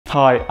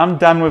Hi, I'm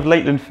Dan with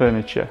Lakeland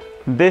Furniture,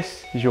 and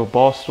this is your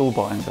Barstool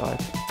buying guide.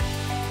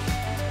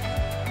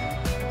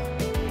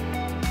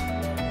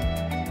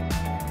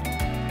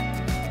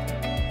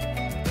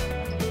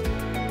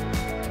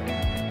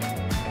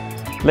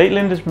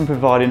 Lakeland has been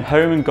providing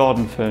home and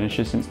garden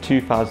furniture since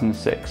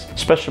 2006,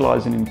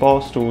 specialising in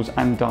bar stools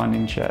and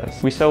dining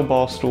chairs. We sell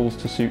bar stools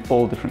to suit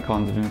all different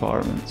kinds of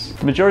environments.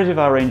 The majority of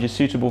our range is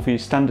suitable for your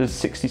standard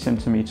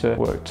 60cm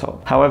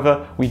worktop.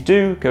 However, we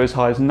do go as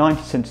high as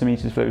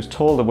 90cm for those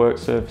taller work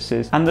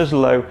surfaces and as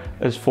low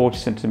as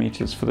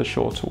 40cm for the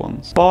shorter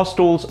ones. Bar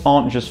stools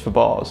aren't just for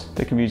bars.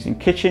 They can be used in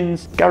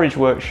kitchens, garage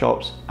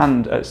workshops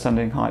and at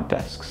standing height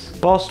desks.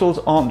 Bar stools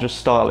aren't just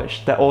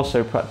stylish, they're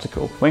also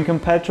practical. When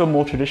compared to a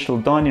more traditional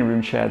dining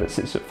room chair that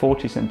sits at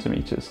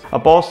 40cm, a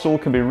bar stool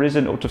can be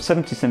risen up to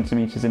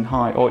 70cm in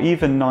height or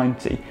even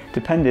 90,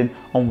 depending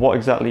on what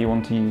exactly you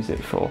want to use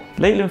it for.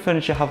 Lakeland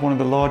Furniture have one of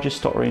the largest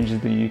stock ranges in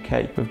the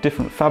UK, with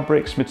different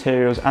fabrics,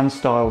 materials and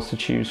styles to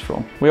choose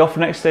from. We offer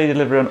next day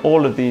delivery on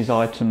all of these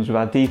items with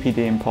our DPD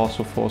and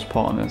Parcel Force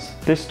partners.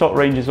 This stock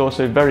range is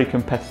also very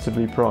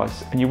competitively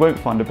priced and you won't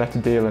find a better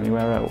deal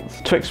anywhere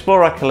else. To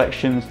explore our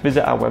collections,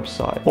 visit our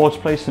website, or to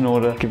place an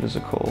order, give us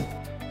a call.